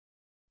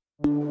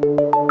Hi,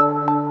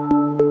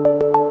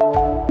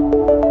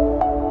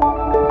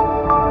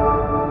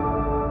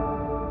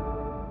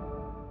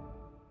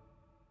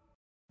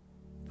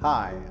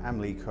 I'm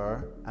Lee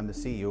Kerr. I'm the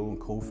CEO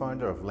and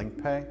co-founder of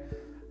Lynkpay,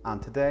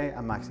 and today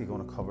I'm actually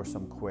going to cover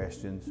some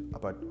questions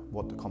about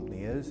what the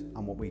company is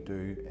and what we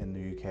do in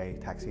the UK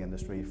taxi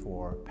industry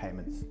for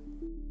payments.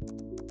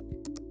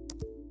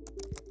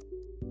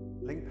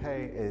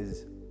 Lynkpay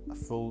is a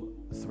full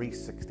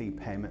 360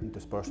 payment and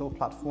dispersal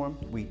platform.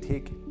 We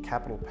take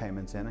capital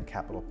payments in and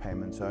capital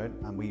payments out,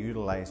 and we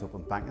utilise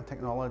open banking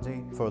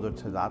technology. Further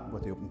to that,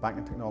 with the open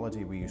banking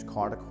technology, we use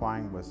card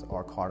acquiring with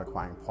our card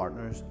acquiring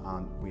partners,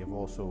 and we have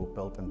also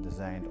built and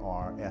designed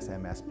our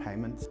SMS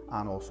payments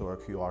and also our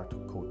QR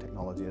code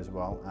technology as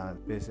well. And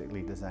it's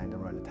basically designed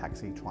around the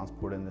taxi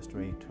transport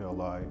industry to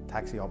allow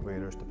taxi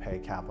operators to pay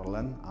capital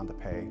in and to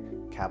pay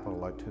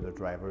capital out to their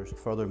drivers.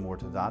 Furthermore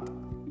to that,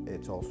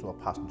 it's also a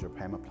passenger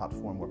payment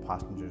platform where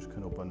passengers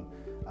can open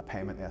a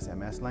payment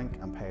SMS link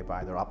and pay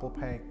by their Apple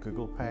Pay,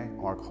 Google Pay,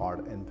 or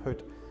card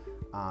input,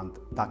 and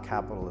that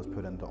capital is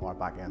put into our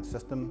back-end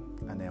system,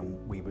 and then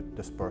we would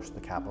disperse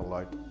the capital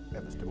out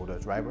if it's to go to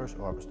drivers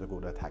or if it's to go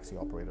to taxi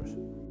operators.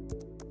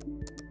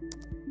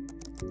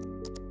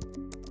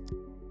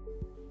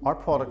 Our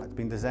product has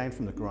been designed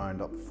from the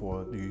ground up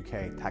for the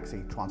UK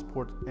taxi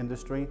transport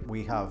industry.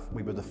 We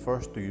were the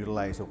first to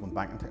utilise open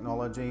banking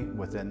technology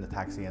within the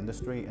taxi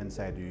industry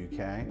inside the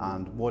UK.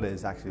 And what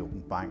is actually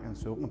open banking?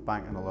 So open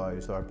banking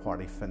allows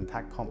third-party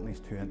fintech companies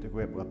to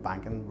integrate with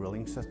banking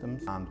ruling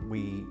systems, and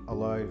we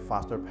allow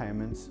faster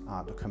payments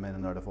to come in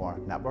and out of our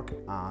network.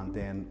 And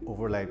then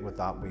overlaid with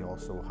that, we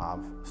also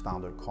have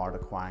standard card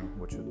acquiring,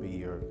 which would be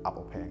your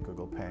Apple Pay and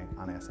Google Pay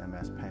and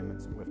SMS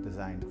payments we've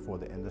designed for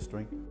the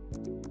industry.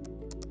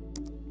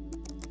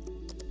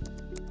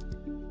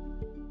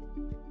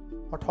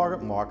 Our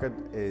target market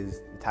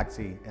is the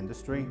taxi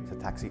industry, the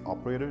taxi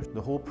operators.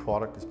 The whole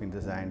product has been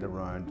designed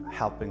around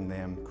helping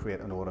them create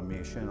an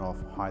automation of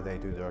how they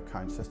do their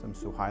account system,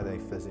 so how they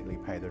physically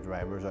pay their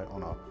drivers out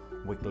on a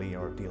weekly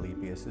or daily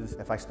basis.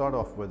 If I start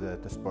off with a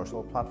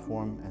dispersal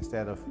platform,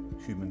 instead of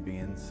human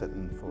beings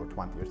sitting for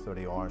 20 or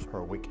 30 hours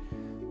per week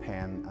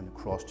paying and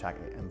cross-check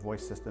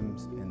invoice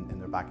systems in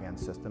their back-end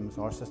systems,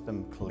 our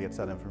system collates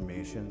that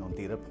information on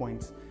data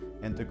points,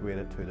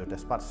 integrated to their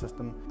dispatch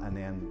system, and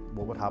then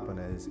what would happen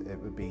is it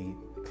would be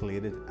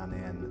collated, and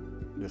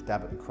then there's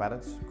debit and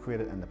credits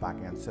created in the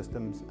back-end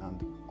systems,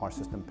 and our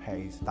system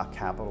pays that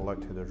capital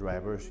out to their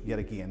drivers. Yet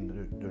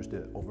again, there's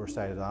the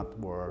oversight of that,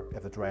 where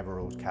if a driver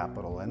owes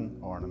capital in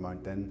or an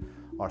amount in,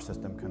 our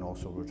system can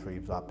also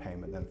retrieve that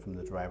payment in from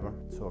the driver,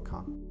 so it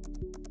can.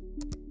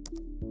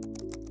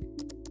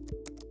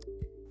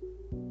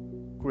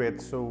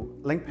 Great, so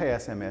Lynkpay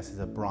SMS is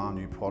a brand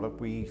new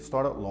product. We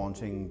started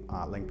launching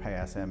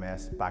Lynkpay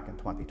SMS back in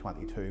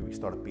 2022. We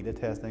started beta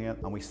testing it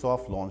and we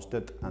soft launched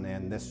it, and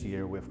then this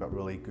year we've got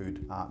really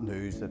good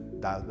news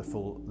that the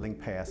full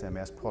Lynkpay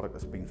SMS product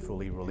has been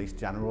fully released,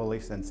 general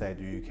release inside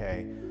the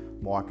UK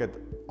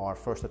market. Our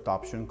first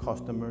adoption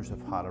customers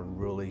have had a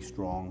really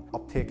strong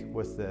uptake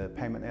with the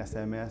payment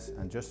SMS,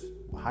 and just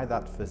how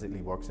that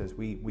physically works is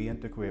we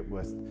integrate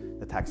with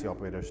the taxi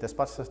operator's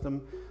dispatch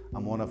system,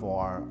 and one of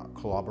our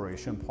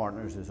collaboration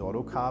partners is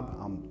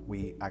AutoCab, and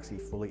we actually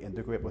fully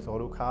integrate with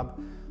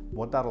AutoCab.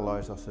 What that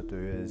allows us to do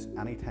is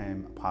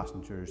anytime a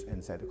passenger's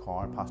inside the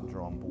car,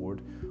 passenger on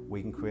board,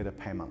 we can create a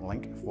payment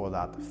link for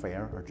that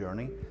fare or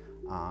journey,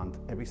 and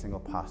every single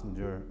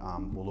passenger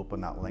will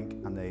open that link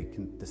and they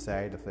can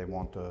decide if they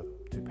want to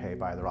pay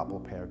by their Apple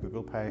Pay or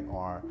Google Pay,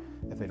 or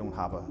if they don't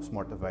have a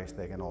smart device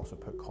they can also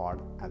put card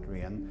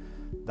entry in.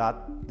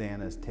 That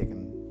then is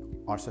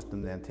taken, our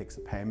system then takes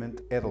the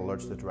payment, it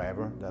alerts the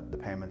driver that the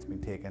payment's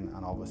been taken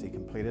and obviously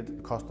completed.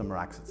 The customer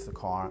exits the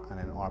car, and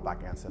then our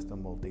back-end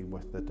system will deal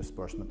with the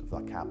disbursement of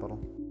that capital.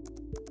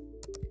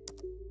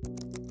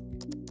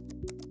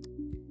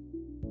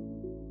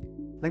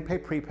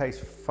 Lynkpay Prepay is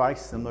very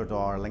similar to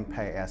our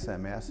Lynkpay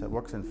SMS. It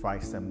works in a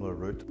very similar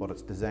route, but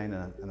it's designed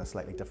in a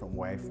slightly different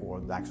way for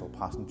the actual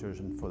passengers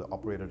and for the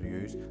operator to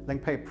use.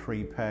 Lynkpay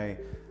Prepay,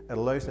 it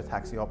allows the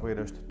taxi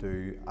operators to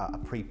do a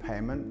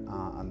prepayment,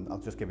 and I'll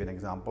just give you an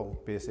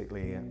example.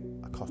 Basically,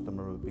 a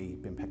customer would be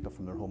being picked up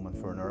from their home and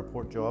for an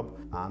airport job,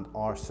 and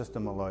our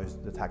system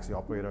allows the taxi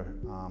operator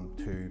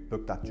to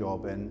book that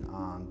job in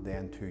and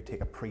then to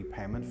take a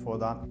prepayment for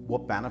that.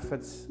 What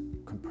benefits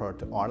compared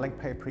to our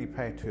Lynkpay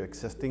Prepay to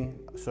existing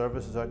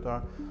services out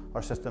there?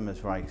 Our system is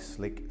very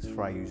sleek, it's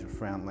very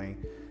user-friendly,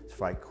 it's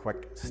very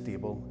quick,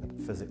 stable,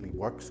 it physically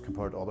works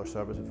compared to other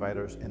service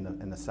providers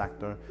in the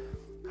sector.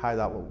 How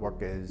that would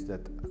work is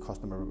that a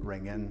customer would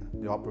ring in,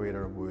 the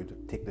operator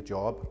would take the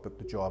job, book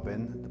the job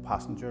in, the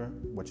passenger,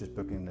 which is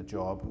booking the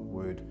job,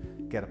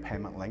 would get a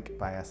payment link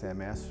by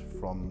SMS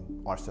from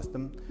our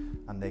system,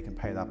 and they can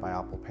pay that by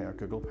Apple Pay or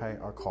Google Pay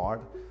or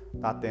card.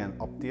 That then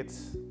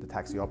updates the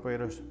taxi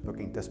operator's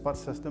booking dispatch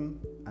system,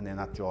 and then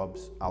that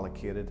job's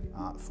allocated,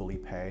 fully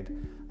paid,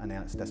 and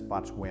then it's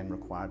dispatched when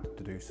required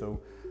to do so.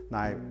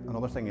 Now,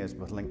 another thing is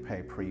with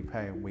Lynkpay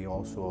Prepay, we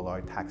also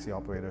allow taxi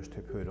operators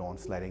to put on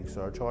sliding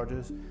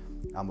surcharges.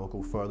 and we'll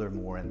go further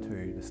more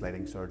into the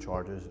sliding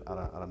surcharges at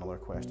another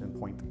question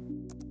point.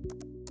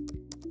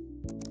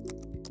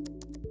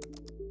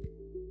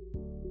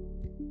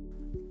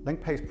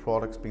 Lynkpay's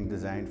product's been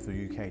designed for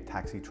the UK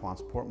taxi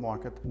transport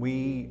market.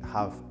 We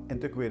have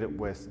integrated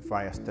with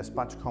various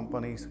dispatch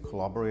companies,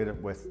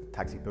 collaborated with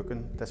taxi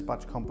booking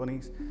dispatch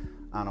companies,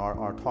 and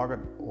our target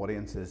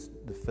audience is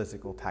the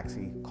physical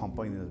taxi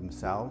company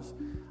themselves.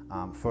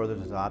 Further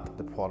to that,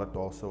 the product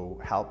also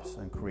helps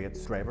and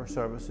creates driver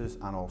services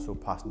and also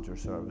passenger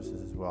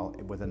services as well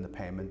within the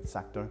payment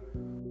sector.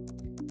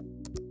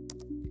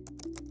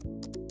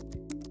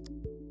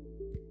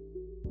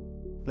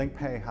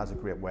 Lynkpay has a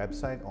great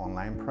website,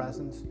 online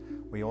presence.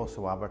 We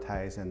also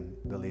advertise in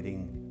the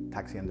leading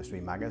taxi industry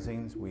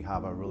magazines. We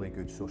have a really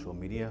good social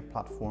media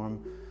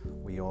platform.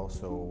 We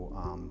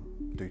also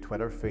do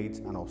Twitter feeds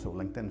and also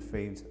LinkedIn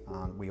feeds,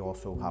 and we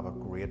also have a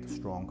great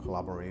strong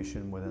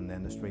collaboration within the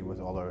industry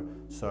with other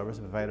service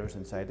providers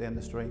inside the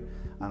industry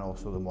and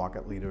also the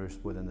market leaders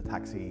within the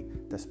taxi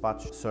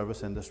dispatch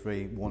service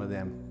industry. One of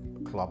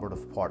them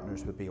collaborative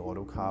partners would be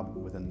Autocab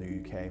within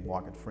the UK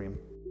market frame.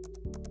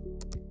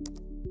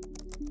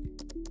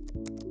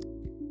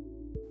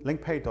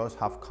 Lynkpay does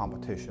have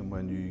competition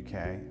within the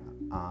UK,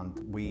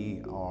 and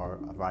we are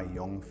a very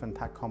young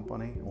fintech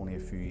company, only a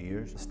few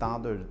years.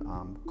 Standard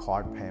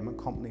card payment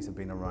companies have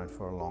been around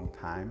for a long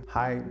time.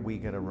 How we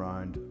get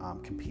around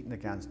competing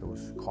against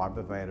those card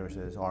providers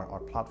is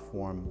our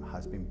platform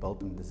has been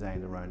built and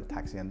designed around the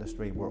taxi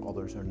industry where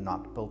others are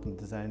not built and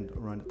designed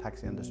around the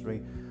taxi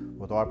industry.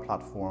 With our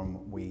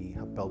platform, we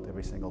have built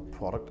every single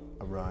product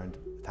around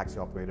taxi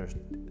operators'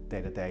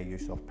 day-to-day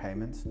use of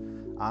payments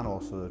and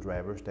also the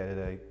drivers'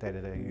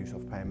 day-to-day use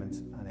of payments,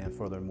 and then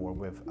furthermore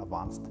with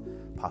advanced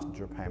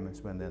passenger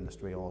payments within the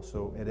industry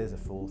also. It is a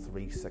full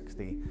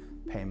 360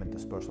 payment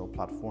dispersal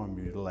platform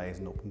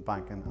utilising open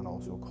banking and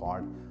also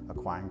card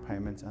acquiring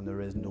payments, and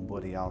there is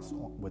nobody else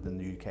within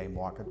the UK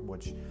market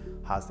which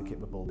has the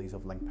capabilities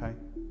of Lynkpay.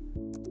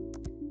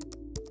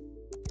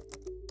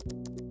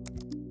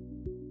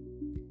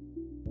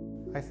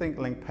 I think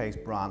Lynkpay's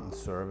brand and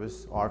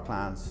service, our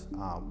clients,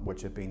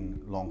 which have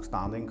been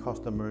long-standing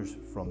customers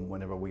from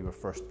whenever we were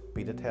first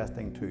beta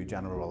testing to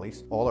general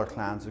release, all our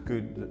clients are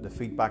good. The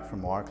feedback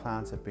from our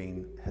clients has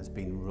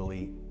been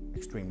really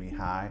extremely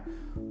high.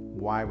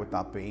 Why would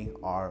that be?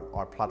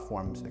 Our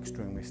platform's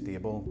extremely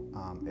stable.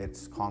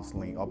 It's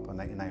constantly up at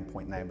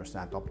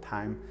 99.9%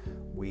 uptime.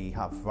 We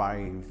have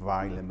very,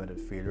 very limited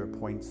failure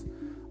points.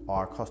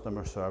 Our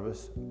customer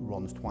service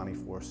runs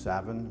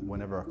 24/7.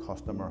 Whenever a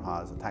customer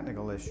has a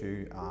technical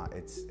issue,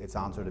 it's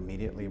answered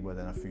immediately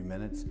within a few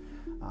minutes.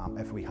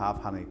 If we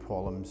have had any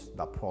problems,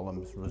 that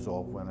problem's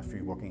resolved within a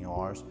few working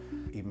hours.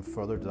 Even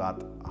further to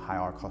that, how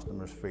our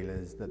customers feel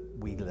is that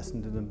we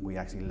listen to them. We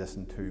actually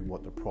listen to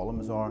what their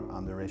problems are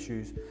and their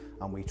issues,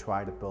 and we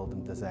try to build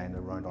and design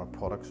around our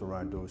products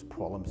around those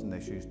problems and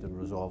issues to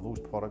resolve those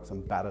products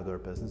and better their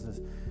businesses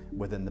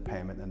within the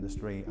payment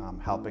industry,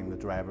 helping the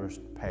drivers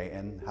pay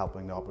in,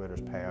 helping the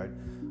operators pay out,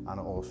 and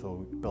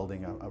also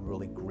building a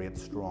really great,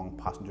 strong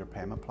passenger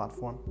payment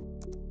platform.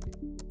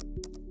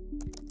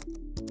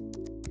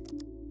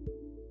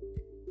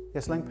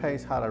 Yes,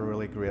 Lynkpay's had a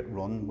really great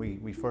run.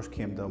 We first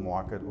came to the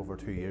market over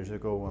 2 years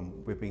ago, and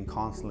we've been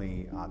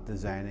constantly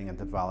designing and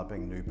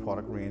developing new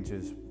product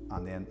ranges,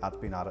 and then that's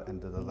been added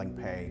into the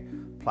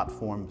Lynkpay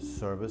platform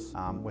service.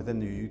 Within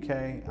the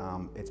UK,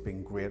 it's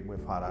been great.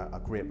 We've had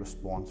a great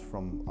response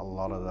from a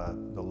lot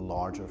of the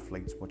larger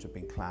fleets, which have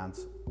been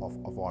clients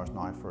of ours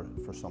now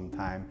for some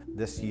time.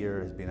 This year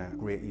has been a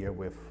great year.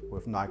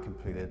 We've now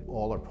completed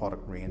all our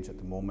product range at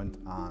the moment,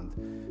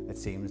 and it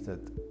seems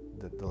that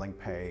the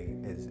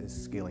Lynkpay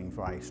is scaling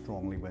very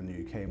strongly within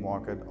the UK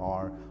market.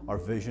 Our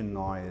vision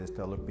now is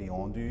to look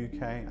beyond the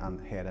UK and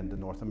head into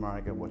North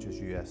America, which is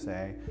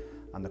USA,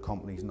 and the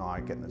company's now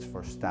getting its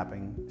first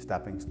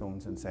stepping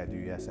stones inside the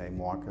USA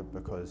market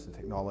because the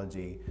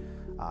technology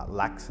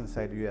lacks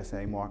inside the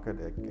USA market.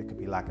 It could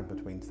be lacking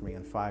between 3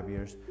 and 5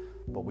 years,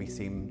 but we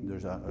see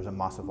there's a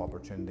massive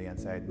opportunity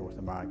inside North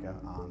America,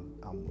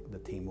 and the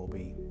team will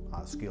be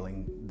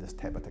scaling this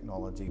type of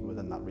technology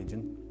within that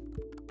region.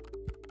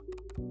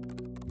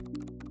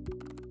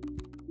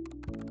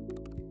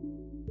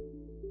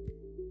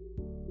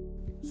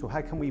 So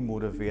how can we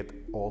motivate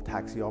all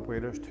taxi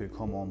operators to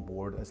come on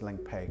board as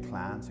Lynkpay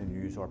clients and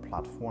use our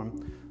platform?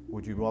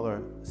 Would you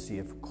rather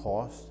save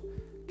costs,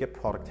 get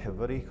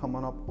productivity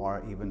coming up,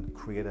 or even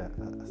create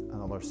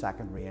another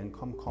secondary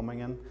income coming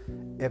in?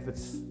 If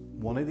it's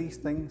one of these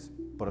things,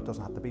 but it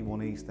doesn't have to be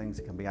one of these things,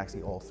 it can be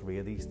actually all 3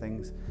 of these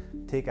things.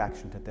 Take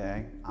action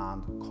today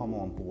and come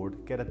on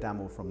board, get a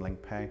demo from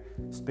Lynkpay,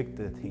 speak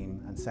to the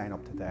team and sign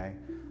up today,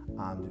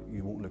 and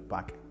you won't look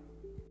back.